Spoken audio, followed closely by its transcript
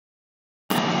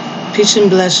Peace and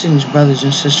blessings, brothers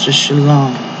and sisters.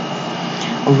 Shalom.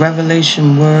 A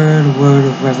revelation word, a word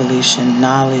of revelation,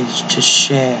 knowledge to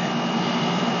share.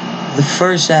 The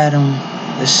first Adam,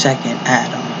 the second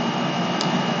Adam.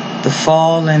 The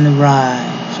fall and the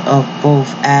rise of both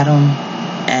Adam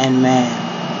and man.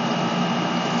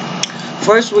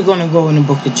 First, we're going to go in the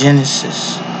book of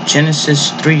Genesis.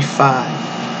 Genesis 3:5.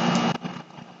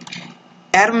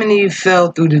 Adam and Eve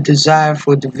fell through the desire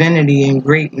for divinity and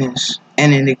greatness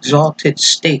and an exalted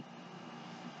state.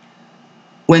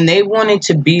 When they wanted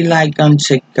to be like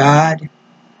unto God,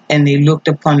 and they looked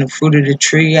upon the fruit of the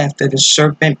tree after the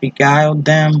serpent beguiled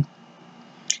them,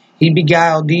 he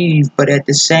beguiled Eve, but at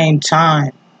the same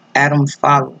time, Adam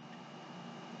followed.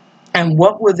 And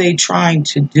what were they trying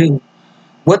to do?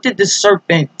 What did the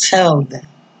serpent tell them?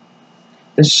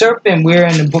 The serpent, we're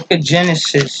in the book of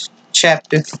Genesis,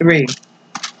 chapter 3.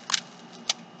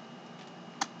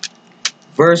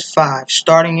 Verse 5,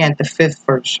 starting at the 5th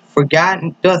verse. For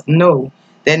God doth know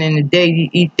that in the day ye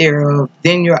eat thereof,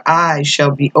 then your eyes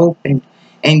shall be opened,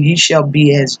 and ye shall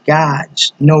be as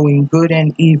gods, knowing good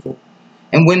and evil.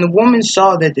 And when the woman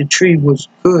saw that the tree was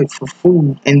good for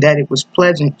food, and that it was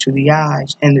pleasant to the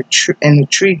eyes, and the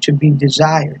tree to be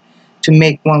desired, to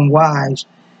make one wise,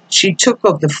 she took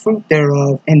of the fruit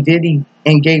thereof, and did eat,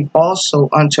 and gave also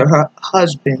unto her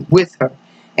husband with her,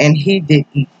 and he did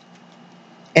eat.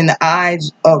 And the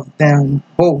eyes of them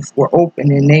both were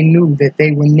open, and they knew that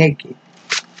they were naked.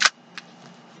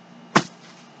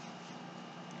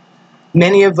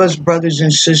 Many of us, brothers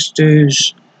and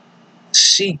sisters,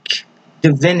 seek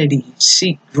divinity,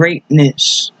 seek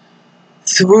greatness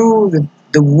through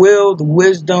the will, the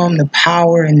wisdom, the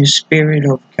power, and the Spirit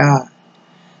of God.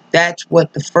 That's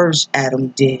what the first Adam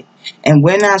did. And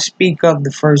when I speak of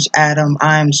the first Adam,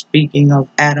 I am speaking of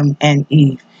Adam and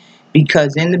Eve.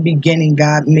 Because in the beginning,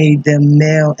 God made them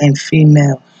male and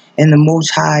female, and the Most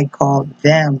High called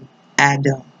them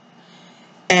Adam.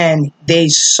 And they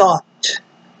sought.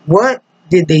 What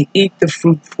did they eat the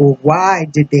fruit for? Why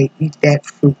did they eat that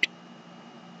fruit?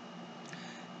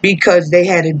 Because they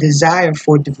had a desire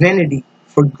for divinity,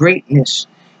 for greatness,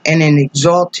 and an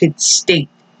exalted state.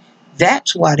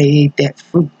 That's why they ate that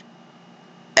fruit.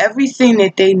 Everything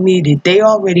that they needed, they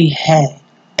already had.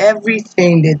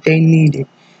 Everything that they needed,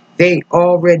 they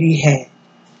already had.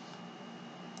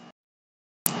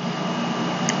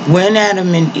 When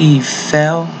Adam and Eve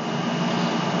fell,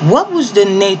 what was the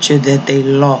nature that they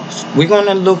lost? We're going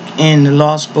to look in the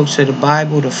lost books of the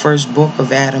Bible, the first book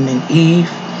of Adam and Eve.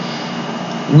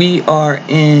 We are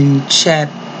in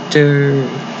chapter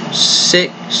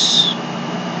 6,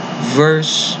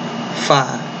 verse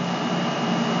 5.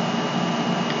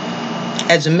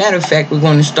 As a matter of fact, we're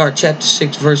going to start chapter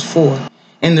 6, verse 4.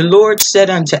 And the Lord said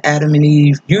unto Adam and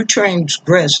Eve, you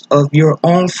transgressed of your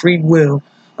own free will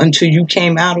until you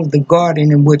came out of the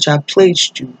garden in which I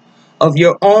placed you. Of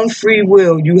your own free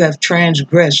will you have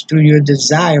transgressed through your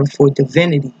desire for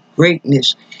divinity,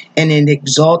 greatness, and an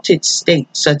exalted state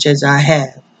such as I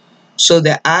have, so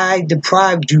that I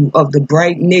deprived you of the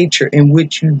bright nature in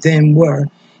which you then were,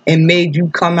 and made you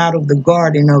come out of the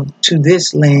garden to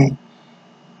this land,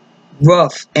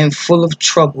 rough and full of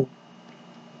trouble.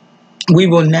 We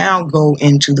will now go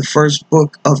into the first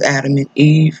book of Adam and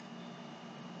Eve,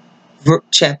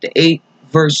 chapter 8,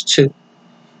 verse 2.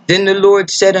 Then the Lord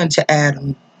said unto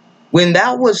Adam, when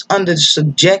thou wast under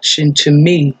subjection to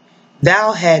me,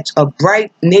 thou hadst a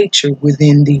bright nature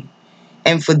within thee,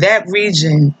 and for that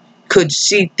reason could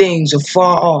see things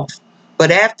afar off.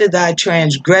 But after thy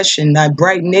transgression, thy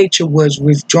bright nature was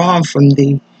withdrawn from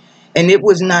thee, and it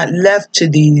was not left to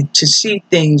thee to see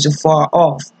things afar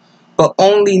off, but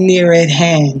only near at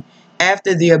hand,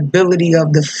 after the ability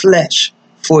of the flesh,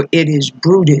 for it is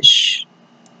brutish.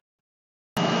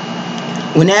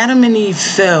 When Adam and Eve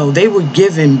fell, they were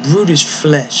given brutish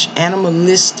flesh,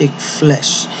 animalistic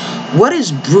flesh. What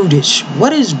is brutish?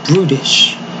 What is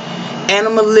brutish?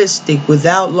 Animalistic,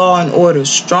 without law and order,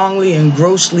 strongly and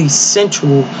grossly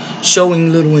sensual,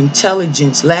 showing little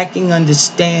intelligence, lacking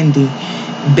understanding,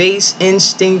 base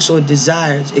instincts or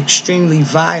desires, extremely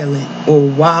violent or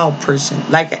wild person,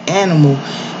 like an animal,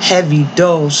 heavy,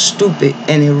 dull, stupid,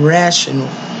 and irrational.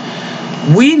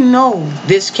 We know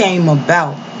this came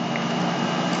about.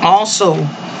 Also,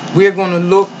 we're going to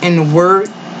look in the Word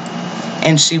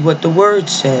and see what the Word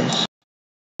says.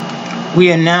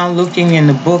 We are now looking in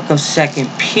the book of 2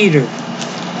 Peter.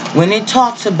 When it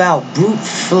talks about brute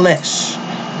flesh,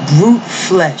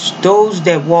 those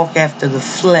that walk after the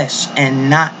flesh and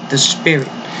not the Spirit,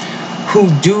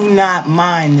 who do not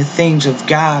mind the things of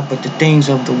God, but the things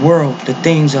of the world, the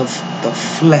things of the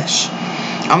flesh.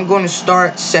 I'm going to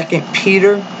start 2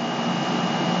 Peter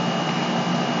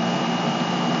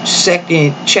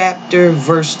 2nd chapter,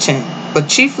 verse 10. But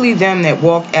chiefly them that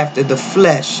walk after the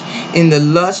flesh, in the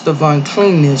lust of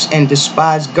uncleanness, and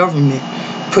despise government.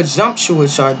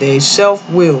 Presumptuous are they,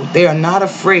 self-willed. They are not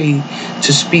afraid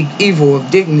to speak evil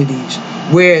of dignities.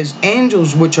 Whereas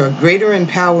angels, which are greater in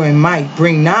power and might,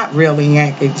 bring not railing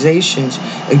accusations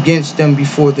against them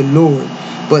before the Lord.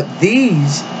 But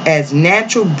these, as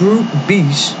natural brute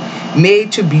beasts,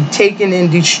 made to be taken and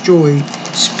destroyed,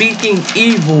 speaking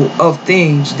evil of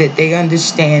things that they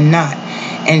understand not,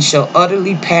 and shall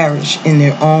utterly perish in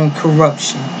their own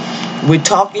corruption. We're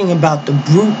talking about the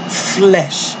brute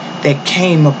flesh that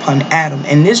came upon Adam.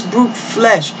 And this brute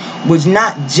flesh was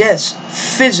not just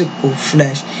physical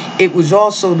flesh. It was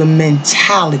also the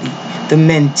mentality.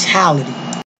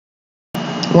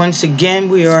 Once again,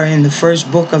 we are in the first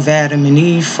book of Adam and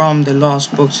Eve from the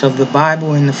lost books of the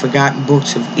Bible and the forgotten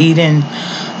books of Eden.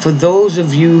 For those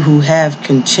of you who have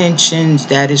contentions,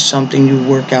 that is something you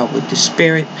work out with the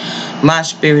Spirit. My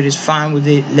spirit is fine with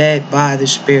it, led by the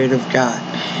Spirit of God.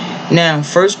 Now,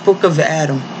 first book of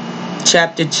Adam,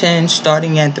 chapter 10,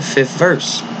 starting at the 5th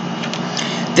verse.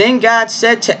 Then God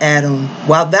said to Adam,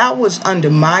 while thou wast under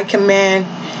my command,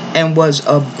 and was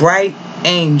a bright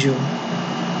angel,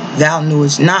 thou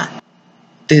knewest not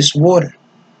this water.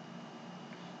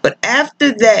 But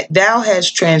after that thou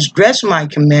hast transgressed my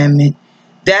commandment,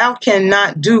 thou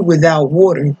cannot do without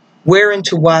water, wherein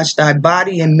to wash thy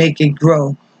body and make it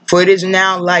grow. For it is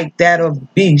now like that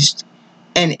of beast,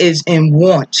 and is in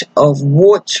want of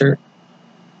water.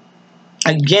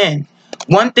 Again,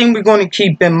 one thing we're going to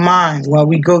keep in mind while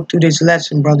we go through this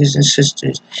lesson, brothers and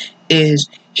sisters, is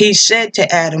he said to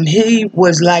Adam, he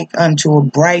was like unto a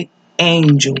bright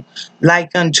angel,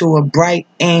 like unto a bright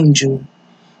angel.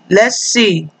 Let's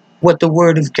see what the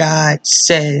word of God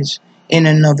says in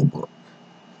another book,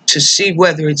 to see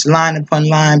whether it's line upon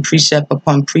line, precept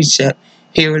upon precept,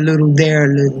 here a little, there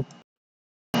a little.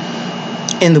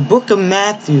 In the book of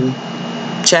Matthew,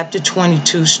 chapter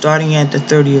 22, starting at the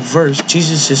 30th verse,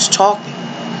 Jesus is talking.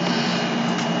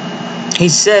 He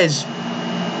says,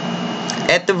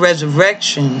 at the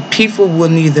resurrection, people will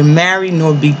neither marry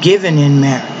nor be given in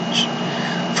marriage,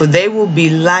 for they will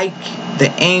be like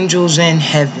the angels in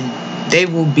heaven. They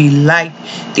will be like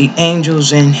the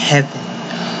angels in heaven.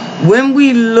 When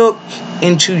we look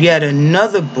into yet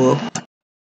another book,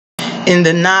 in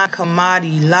the Nag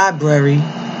Hammadi library,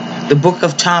 the book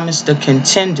of Thomas the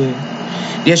Contender,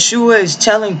 Yeshua is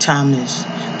telling Thomas,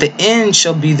 the end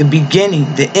shall be the beginning.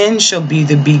 The end shall be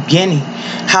the beginning.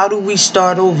 How do we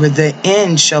start over? The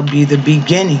end shall be the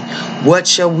beginning. What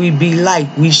shall we be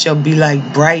like? We shall be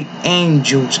like bright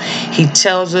angels. He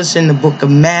tells us in the book of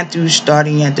Matthew,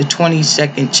 starting at the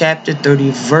 22nd chapter,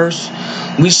 30th verse,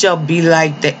 we shall be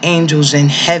like the angels in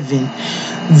heaven.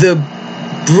 The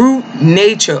brute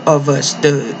nature of us,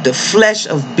 the flesh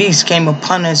of beast, came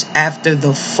upon us after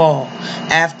the fall.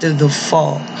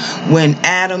 When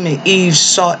Adam and Eve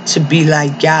sought to be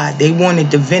like God, they wanted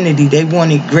divinity, they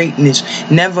wanted greatness,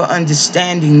 never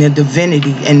understanding the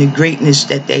divinity and the greatness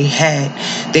that they had.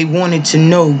 They wanted to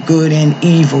know good and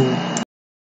evil.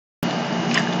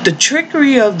 The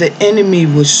trickery of the enemy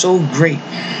was so great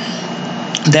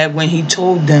that when he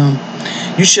told them,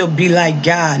 you shall be like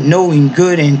God, knowing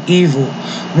good and evil,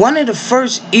 one of the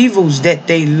first evils that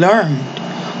they learned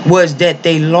was that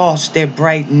they lost their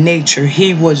bright nature.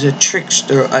 He was a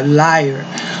trickster, a liar.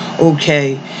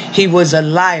 Okay, he was a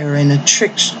liar and a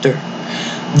trickster.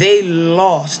 They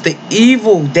lost the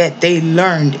evil that they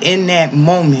learned in that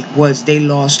moment was they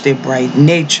lost their bright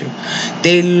nature.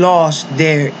 They lost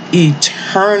their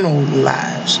eternal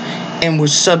lives and were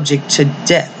subject to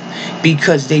death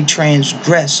because they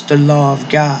transgressed the law of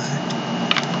God.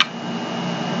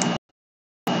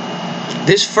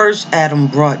 This first Adam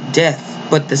brought death,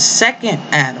 but the second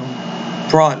Adam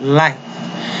brought life.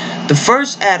 The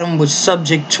first Adam was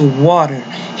subject to water.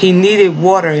 He needed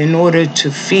water in order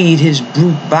to feed his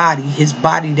brute body, his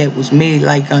body that was made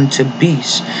like unto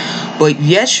beasts. But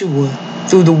Yeshua,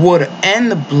 through the water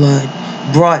and the blood,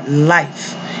 brought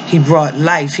life. He brought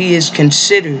life. He is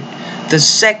considered the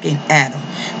second Adam.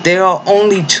 There are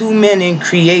only two men in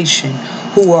creation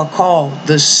who are called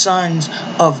the sons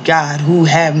of God, who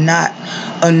have not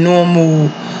a normal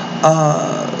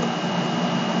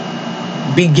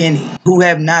beginning,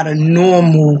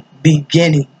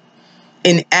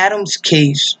 In Adam's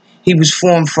case, he was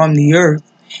formed from the earth,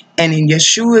 and in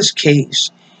Yeshua's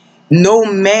case, no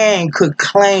man could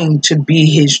claim to be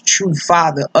his true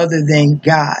father other than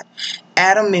God.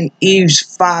 Adam and Yeshua's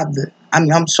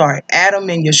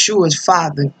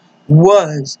father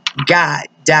was God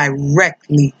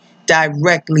directly.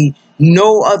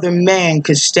 No other man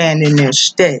could stand in their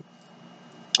stead.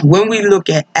 When we look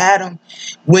at Adam,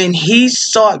 when he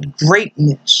sought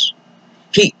greatness,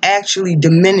 he actually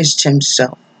diminished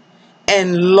himself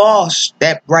and lost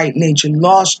that bright nature,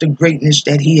 lost the greatness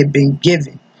that he had been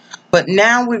given. But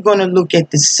now we're going to look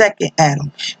at the second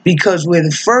Adam, because where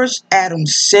the first Adam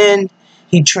sinned,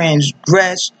 he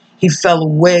transgressed, he fell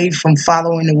away from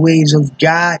following the ways of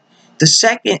God. The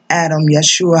second Adam,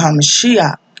 Yeshua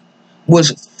HaMashiach,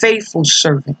 was a faithful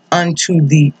servant unto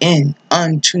the end,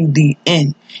 unto the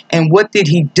end. And what did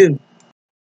he do?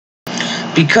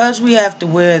 Because we have to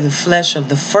wear the flesh of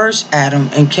the first Adam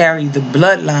and carry the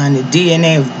bloodline, the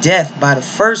DNA of death by the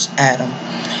first Adam,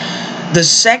 the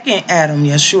second Adam,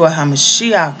 Yeshua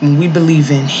HaMashiach, when we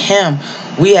believe in him,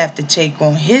 we have to take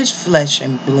on his flesh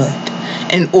and blood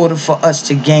in order for us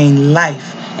to gain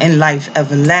life and life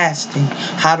everlasting.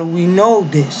 How do we know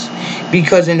this?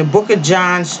 Because in the book of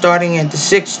John, starting at the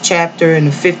 6th chapter and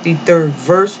the 53rd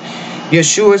verse,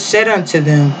 Yeshua said unto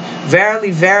them,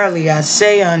 Verily, verily, I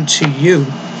say unto you,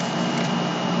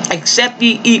 except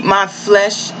ye eat my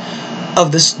flesh,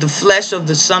 of the flesh of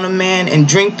the Son of Man, and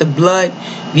drink the blood,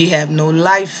 ye have no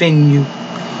life in you.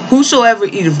 Whosoever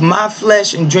eateth my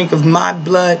flesh and drink of my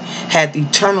blood hath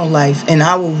eternal life, and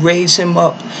I will raise him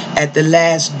up at the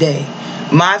last day.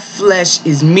 My flesh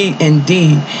is meat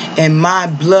indeed, and my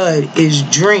blood is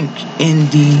drink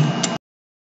indeed.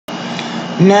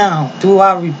 Now, through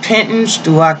our repentance,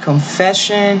 through our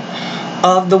confession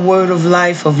of the word of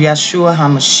life of Yeshua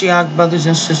HaMashiach, brothers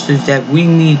and sisters, that we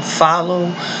need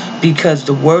follow, because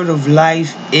the word of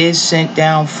life is sent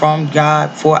down from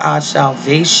God for our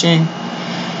salvation.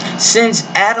 Since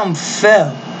Adam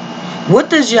fell, what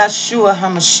does Yeshua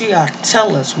HaMashiach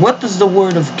tell us? What does the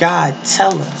word of God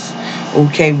tell us?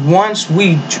 Okay, once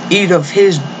we eat of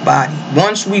his body,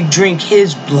 once we drink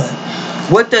his blood,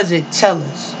 what does it tell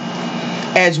us?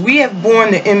 As we have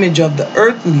borne the image of the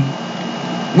earthly,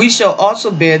 we shall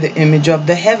also bear the image of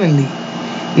the heavenly.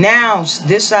 Now,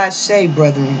 this I say,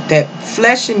 brethren, that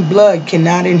flesh and blood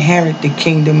cannot inherit the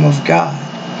kingdom of God.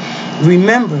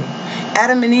 Remember,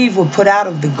 Adam and Eve were put out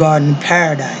of the garden of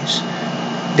paradise.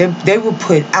 They were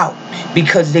put out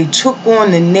because they took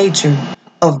on the nature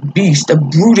of beast, a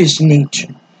brutish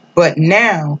nature. But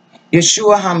now,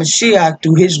 Yeshua HaMashiach,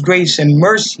 through his grace and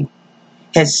mercy,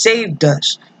 has saved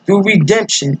us through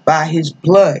redemption by his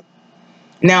blood.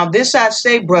 Now this I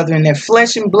say, brethren, that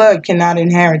flesh and blood cannot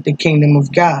inherit the kingdom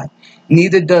of God.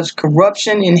 Neither does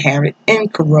corruption inherit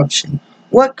incorruption.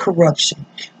 What corruption?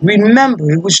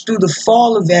 Remember, it was through the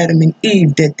fall of Adam and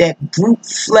Eve that brute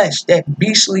flesh, that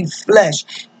beastly flesh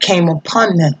came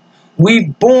upon them.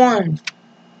 We've borne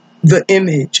the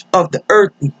image of the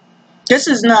earthly. This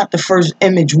is not the first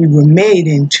image we were made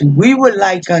into. We were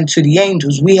like unto the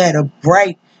angels. We had a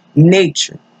bright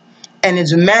nature. And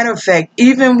as a matter of fact,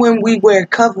 even when we wear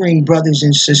covering, brothers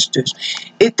and sisters,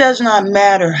 it does not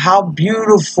matter how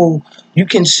beautiful you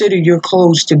consider your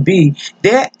clothes to be.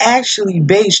 They're actually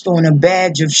based on a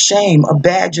badge of shame, a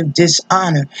badge of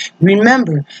dishonor.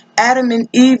 Remember, Adam and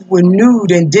Eve were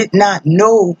nude and did not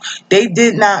know. They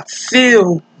did not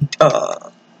feel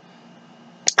out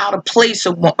of place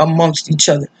amongst each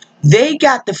other. They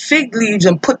got the fig leaves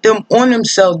and put them on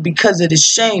themselves because of the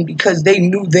shame, because they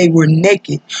knew they were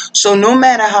naked. So no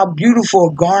matter how beautiful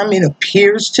a garment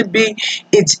appears to be,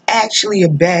 it's actually a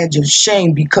badge of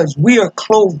shame, because we are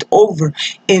clothed over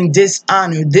in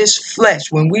dishonor, this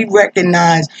flesh, when we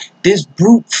recognize this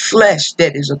brute flesh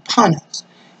that is upon us.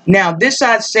 Now this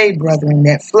I say, brethren,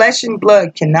 that flesh and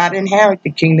blood cannot inherit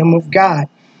the kingdom of God,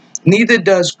 neither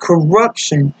does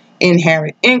corruption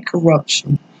inherit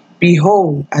incorruption.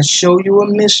 Behold, I show you a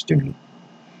mystery.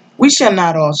 We shall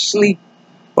not all sleep,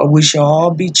 but we shall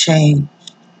all be changed.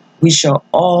 We shall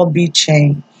all be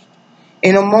changed.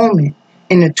 In a moment,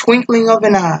 in the twinkling of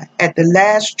an eye, at the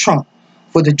last trump,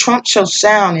 for the trump shall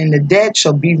sound, and the dead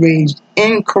shall be raised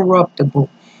incorruptible,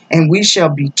 and we shall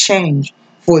be changed.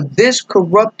 For this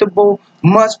corruptible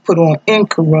must put on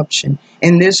incorruption,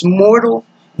 and this mortal,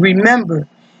 remember,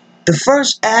 the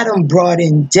first Adam brought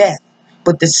in death.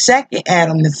 But the second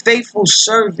Adam, the faithful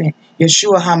servant,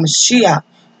 Yeshua HaMashiach,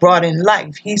 brought in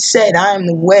life. He said, I am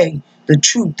the way, the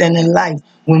truth, and the life.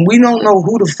 When we don't know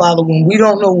who to follow, when we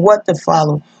don't know what to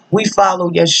follow, we follow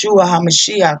Yeshua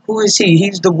HaMashiach. Who is he?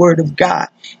 He's the word of God.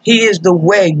 He is the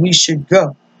way we should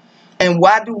go. And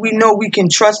why do we know we can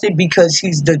trust it? Because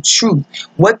he's the truth.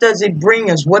 What does it bring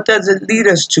us? What does it lead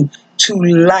us to? To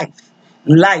life.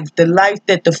 Life. The life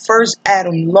that the first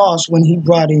Adam lost when he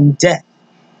brought in death.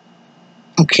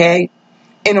 Okay,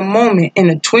 in a moment, in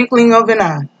the twinkling of an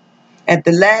eye, at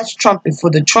the last trumpet, for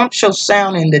the trump shall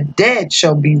sound, and the dead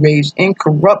shall be raised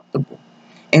incorruptible,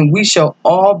 and we shall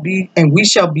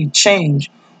be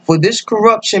changed. For this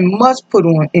corruption must put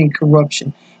on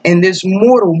incorruption, and this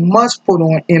mortal must put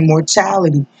on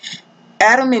immortality.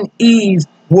 Adam and Eve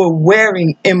were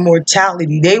wearing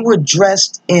immortality. They were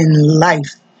dressed in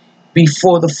life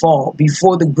before the fall,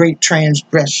 before the great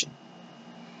transgression.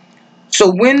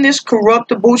 So when this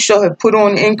corruptible shall have put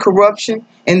on incorruption,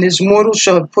 and this mortal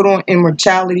shall have put on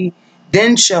immortality,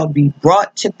 then shall be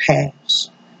brought to pass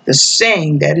the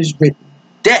saying that is written,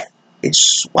 death is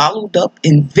swallowed up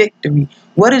in victory.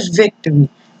 What is victory?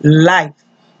 Life.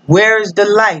 Where is the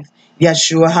life?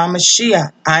 Yeshua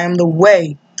HaMashiach. I am the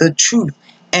way, the truth,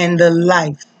 and the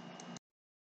life.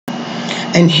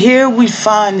 And here we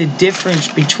find the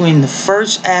difference between the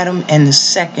first Adam and the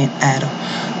second Adam.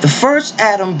 The first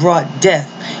Adam brought death.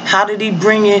 How did he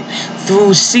bring it?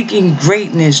 Through seeking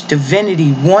greatness,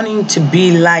 divinity, wanting to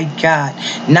be like God,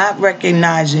 not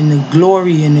recognizing the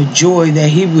glory and the joy that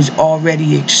he was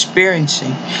already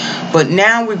experiencing. But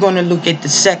now we're going to look at the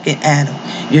second Adam,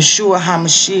 Yeshua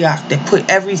HaMashiach, that put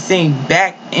everything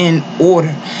back in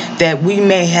order, that we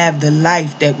may have the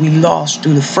life that we lost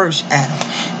through the first Adam.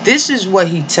 This is what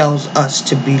he tells us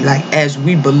to be like as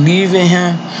we believe in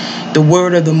him, the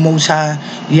word of the Most High,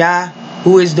 Yah,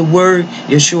 who is the word,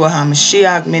 Yeshua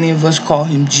HaMashiach. Many of us call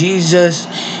him Jesus.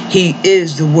 He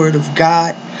is the word of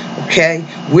God. Okay,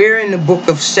 we're in the book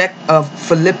of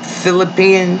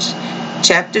Philippians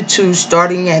chapter 2,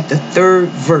 starting at the 3rd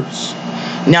verse.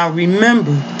 Now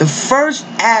remember, the first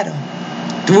Adam,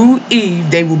 through Eve,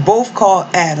 they were both called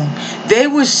Adam. They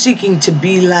were seeking to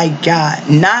be like God,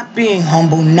 not being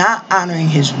humble, not honoring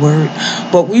his word.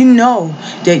 But we know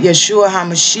that Yeshua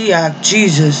HaMashiach,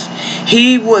 Jesus,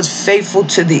 he was faithful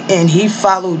to the end. He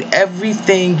followed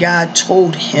everything God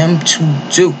told him to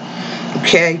do.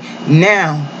 Okay,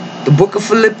 now the book of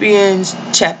Philippians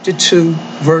chapter 2,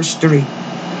 verse 3.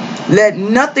 Let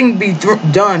nothing be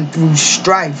done through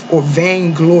strife or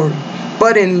vainglory,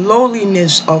 but in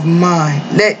lowliness of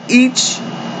mind, let each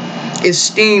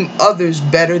esteem others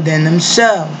better than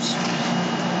themselves.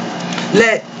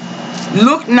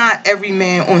 Look not every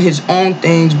man on his own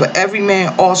things, but every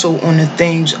man also on the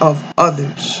things of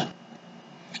others.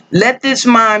 Let this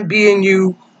mind be in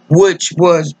you, which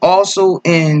was also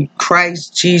in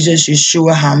Christ Jesus,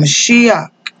 Yeshua HaMashiach,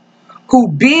 who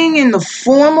being in the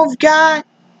form of God,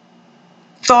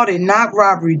 thought it not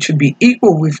robbery to be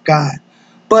equal with God,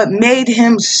 but made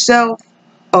himself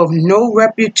of no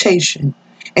reputation,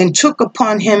 and took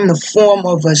upon him the form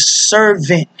of a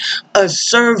servant,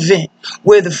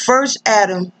 where the first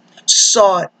Adam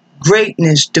sought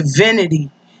greatness,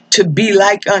 divinity, to be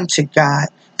like unto God.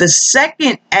 The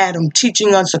second Adam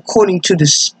teaching us according to the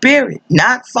Spirit,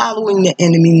 not following the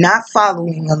enemy, not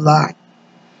following a lie,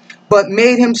 but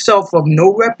made himself of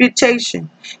no reputation,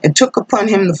 and took upon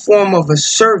him the form of a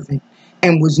servant,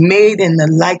 and was made in the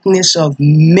likeness of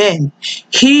men.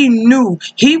 He knew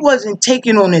he wasn't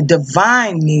taking on a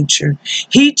divine nature.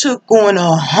 He took on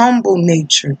a humble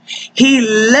nature. He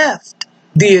left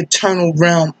the eternal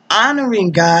realm,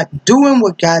 honoring God, doing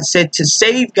what God said to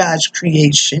save God's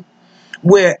creation.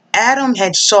 Where Adam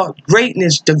had sought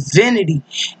greatness, divinity,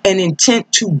 and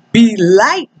intent to be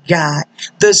like God,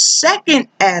 the second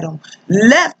Adam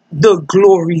left the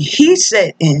glory he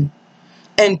set in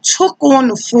and took on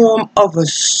the form of a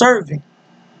servant.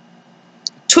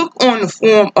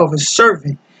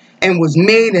 And was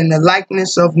made in the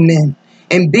likeness of men.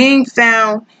 And being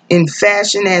found in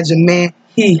fashion as a man,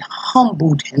 he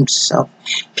humbled himself.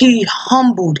 He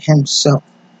humbled himself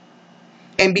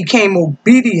and became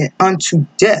obedient unto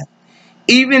death,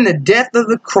 even the death of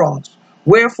the cross.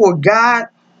 Wherefore God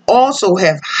also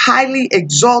have highly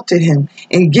exalted him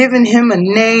and given him a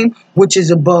name which is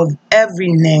above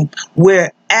every name.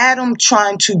 Where Adam,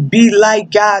 trying to be like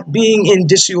God, being in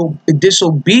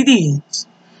disobedience,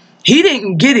 he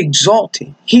didn't get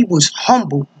exalted. He was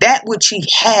humbled. That which he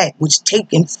had was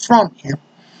taken from him.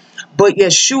 But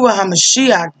Yeshua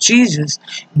HaMashiach, Jesus,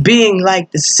 being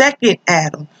like the second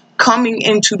Adam, coming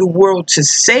into the world to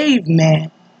save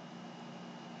man,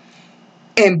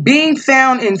 and being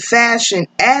found in fashion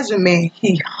as a man,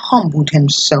 he humbled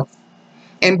himself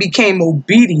and became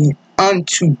obedient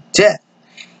unto death,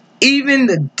 even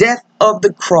the death of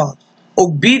the cross.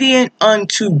 Obedient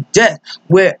unto death,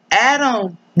 where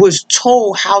Adam was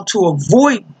told how to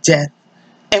avoid death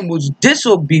and was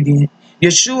disobedient.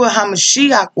 Yeshua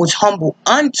HaMashiach was humble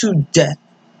unto death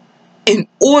in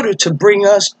order to bring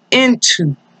us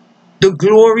into the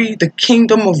glory, the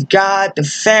kingdom of God, the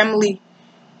family,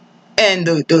 and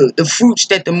the fruits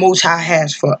that the Most High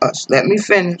has for us. Let me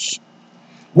finish.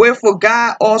 Wherefore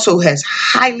God also has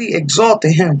highly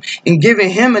exalted him and given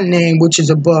him a name which is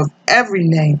above every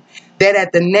name, that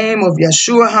at the name of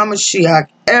Yeshua HaMashiach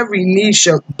every knee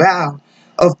shall bow,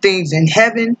 of things in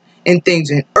heaven and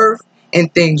things in earth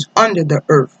and things under the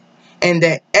earth, and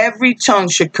that every tongue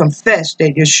should confess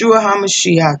that Yeshua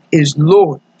HaMashiach is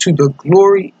Lord, to the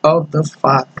glory of the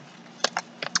Father.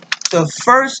 The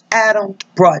first Adam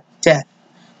brought death.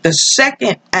 The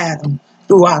second Adam,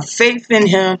 through our faith in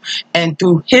him and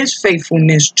through his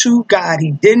faithfulness to God,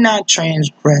 he did not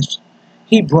transgress.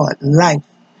 He brought life.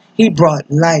 He brought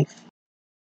life.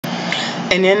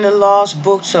 And in the lost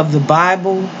books of the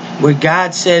Bible, where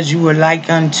God says you were like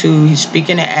unto, he's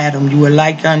speaking to Adam, you were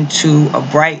like unto a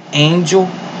bright angel,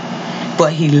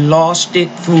 but he lost it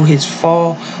through his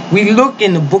fall. We look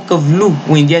in the book of Luke,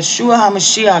 when Yeshua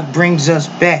HaMashiach brings us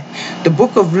back. The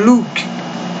book of Luke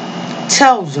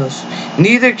tells us,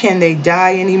 neither can they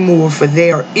die anymore, for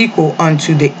they are equal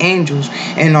unto the angels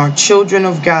and are children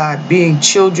of God, being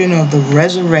children of the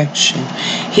resurrection.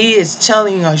 He is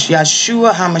telling us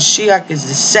Yeshua HaMashiach is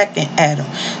the second Adam,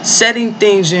 setting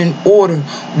things in order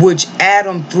which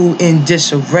Adam threw in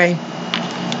disarray.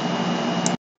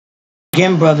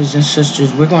 Again, brothers and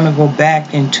sisters, we're going to go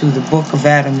back into the book of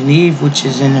Adam and Eve, which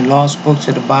is in the lost books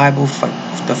of the Bible,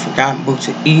 the forgotten books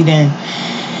of Eden.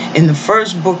 In the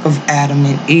first book of Adam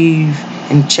and Eve,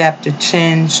 in chapter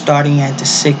 10, starting at the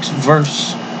 6th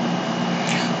verse.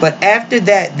 But after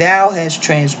that thou hast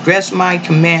transgressed my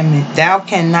commandment, thou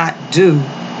cannot do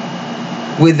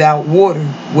without water,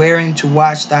 wherein to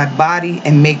wash thy body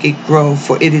and make it grow,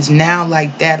 for it is now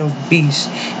like that of beasts,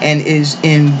 and is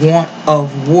in want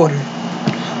of water.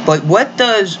 But what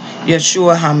does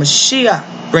Yeshua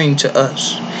HaMashiach bring to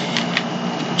us?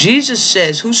 Jesus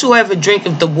says, whosoever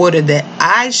drinketh the water that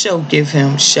I shall give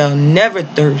him shall never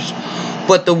thirst,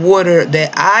 but the water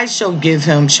that I shall give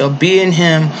him shall be in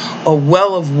him a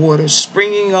well of water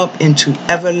springing up into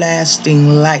everlasting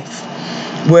life.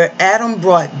 Where Adam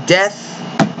brought death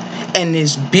and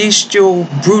his bestial,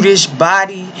 brutish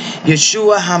body,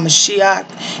 Yeshua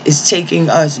HaMashiach is taking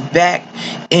us back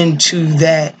into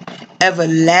that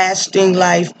everlasting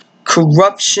life.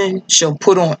 Corruption shall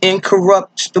put on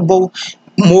incorruptible,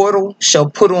 mortal shall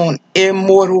put on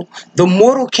immortal. The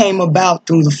mortal came about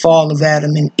through the fall of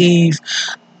Adam and Eve.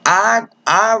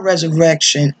 Our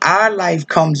resurrection, our life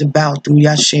comes about through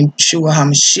Yeshua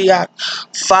HaMashiach,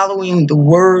 following the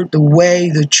word, the way,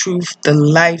 the truth, the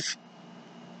life.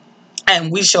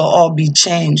 And we shall all be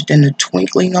changed in the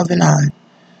twinkling of an eye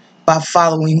by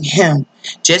following him.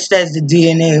 Just as the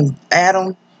DNA of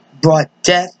Adam brought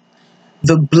death,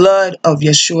 the blood of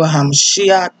Yeshua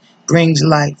HaMashiach brings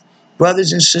life.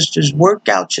 Brothers and sisters, work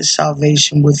out your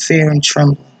salvation with fear and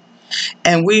trembling.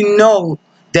 And we know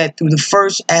that through the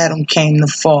first Adam came the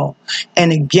fall.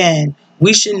 And again,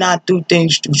 we should not do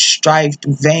things through strife,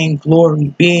 through vainglory,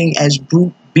 being as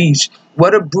brute beasts.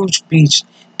 What are brute beasts?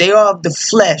 They are of the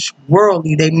flesh,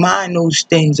 worldly. They mind those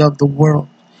things of the world.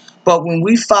 But when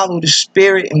we follow the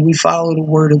Spirit and we follow the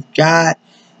word of God,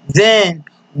 then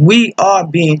we are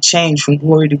being changed from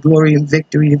glory to glory and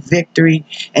victory to victory.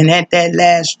 And at that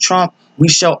last trump, we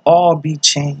shall all be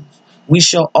changed. We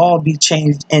shall all be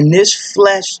changed. And this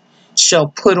flesh shall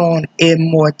put on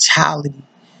immortality.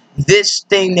 This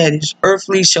thing that is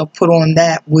earthly shall put on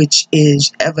that which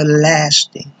is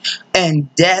everlasting.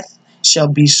 And death shall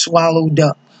be swallowed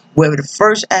up. Where the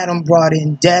first Adam brought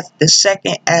in death, the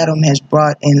second Adam has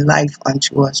brought in life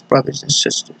unto us, brothers and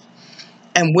sisters.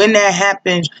 And when that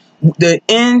happens, the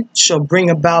end shall bring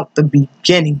about the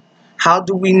beginning. How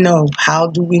do we know? How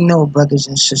do we know, brothers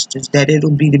and sisters, that it'll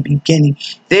be the beginning?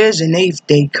 There's an 8th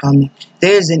day coming.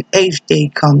 There's an 8th day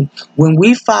coming. When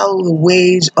we follow the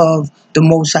ways of the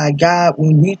Most High God,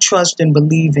 when we trust and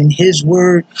believe in his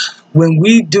word, when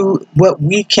we do what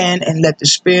we can and let the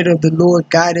Spirit of the Lord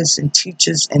guide us and teach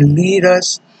us and lead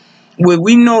us, where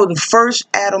we know the first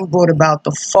Adam brought about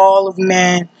the fall of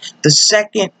man, the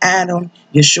second Adam,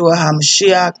 Yeshua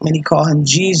HaMashiach, many call him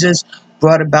Jesus,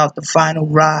 brought about the final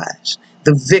rise,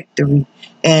 the victory,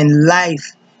 and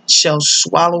life shall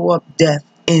swallow up death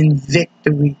in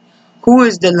victory. Who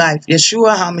is the life?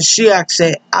 Yeshua HaMashiach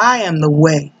said, I am the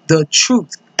way, the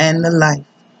truth, and the life.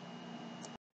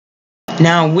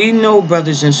 Now we know,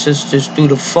 brothers and sisters, through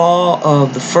the fall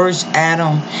of the first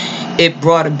Adam it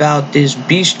brought about this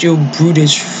bestial,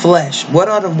 brutish flesh. What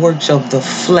are the works of the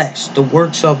flesh? The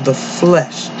works of the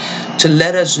flesh. To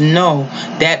let us know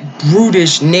that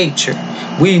brutish nature.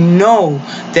 We know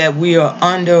that we are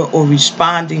under or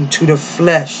responding to the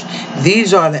flesh.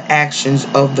 These are the actions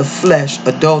of the flesh: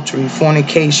 adultery,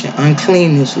 fornication,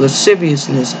 uncleanness,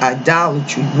 lasciviousness,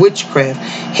 idolatry, witchcraft,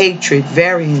 hatred,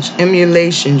 variance,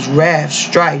 emulations, wrath,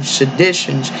 strife,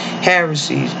 seditions,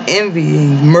 heresies,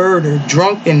 envying, murder,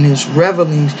 drunkenness,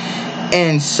 revelings,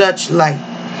 and such like,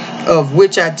 of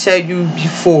which I tell you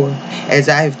before, as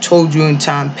I have told you in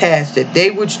time past, that they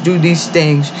which do these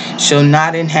things shall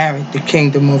not inherit the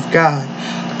kingdom of God.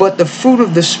 But the fruit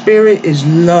of the Spirit is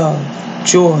love,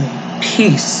 joy,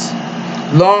 peace,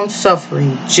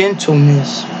 long-suffering,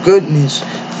 gentleness, goodness,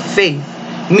 faith,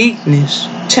 meekness,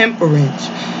 temperance.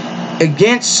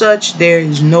 Against such there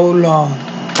is no law.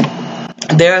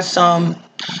 There are some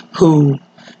who,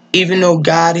 even though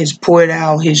God has poured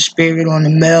out his spirit on the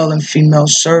male and female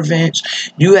servants,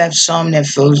 you have some that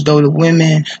feel as though the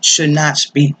women should not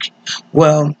speak.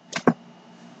 Well,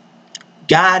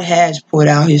 God has poured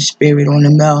out his spirit on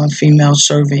the male and female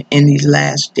servant in these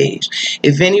last days.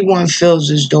 If anyone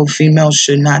feels as though females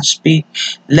should not speak,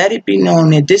 let it be known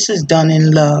that this is done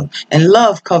in love, and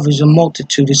love covers a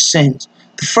multitude of sins.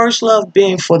 The first love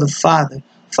being for the Father,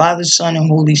 Son, and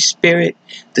Holy Spirit.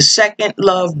 The second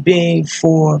love being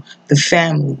for the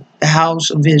family, the house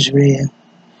of Israel.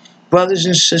 Brothers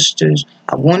and sisters,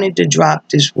 I wanted to drop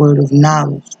this word of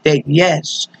knowledge that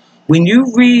yes, when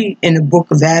you read in the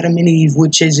book of Adam and Eve,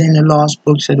 which is in the lost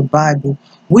books of the Bible,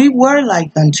 we were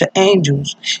like unto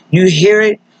angels. You hear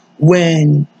it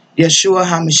when Yeshua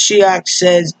HaMashiach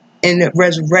says in the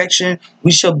resurrection,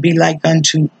 we shall be like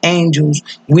unto angels.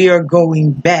 We are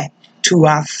going back to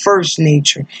our first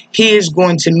nature. He is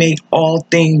going to make all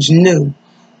things new.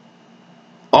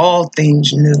 All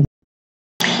things new.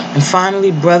 And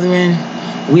finally, brethren,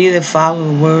 we that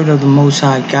follow the word of the Most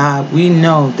High God, we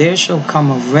know there shall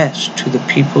come a rest to the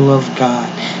people of God.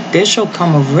 There shall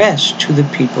come a rest to the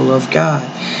people of God.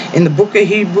 In the book of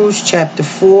Hebrews chapter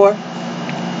 4,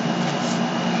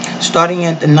 starting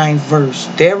at the 9th verse,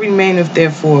 there remaineth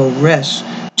therefore a rest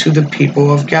to the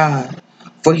people of God.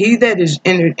 For he that is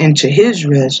entered into his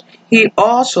rest, he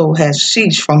also has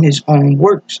ceased from his own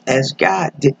works, as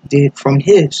God did from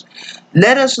his.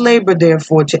 Let us labor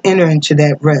therefore to enter into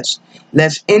that rest,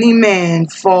 lest any man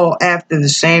fall after the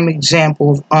same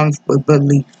example of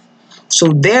unbelief. So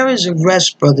there is a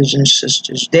rest, brothers and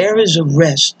sisters. There is a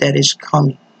rest that is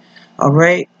coming. All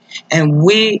right? And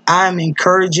I'm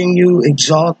encouraging you,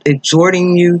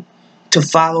 exhorting you to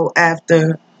follow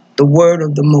after the word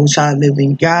of the Most High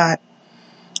living God.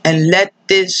 And let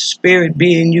this spirit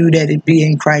be in you that it be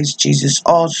in Christ Jesus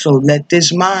also. Let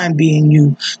this mind be in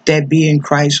you that be in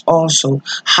Christ also.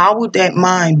 How would that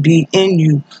mind be in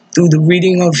you? Through the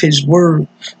reading of his word,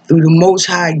 through the Most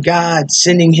High God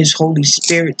sending his Holy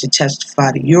Spirit to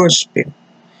testify to your spirit.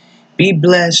 Be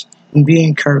blessed and be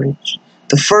encouraged.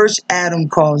 The first Adam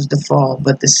caused the fall,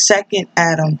 but the second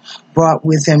Adam brought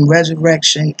with him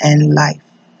resurrection and life.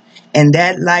 And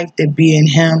that life that be in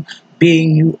him, be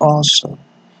in you also.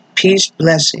 Peace,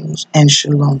 blessings, and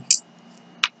shalom.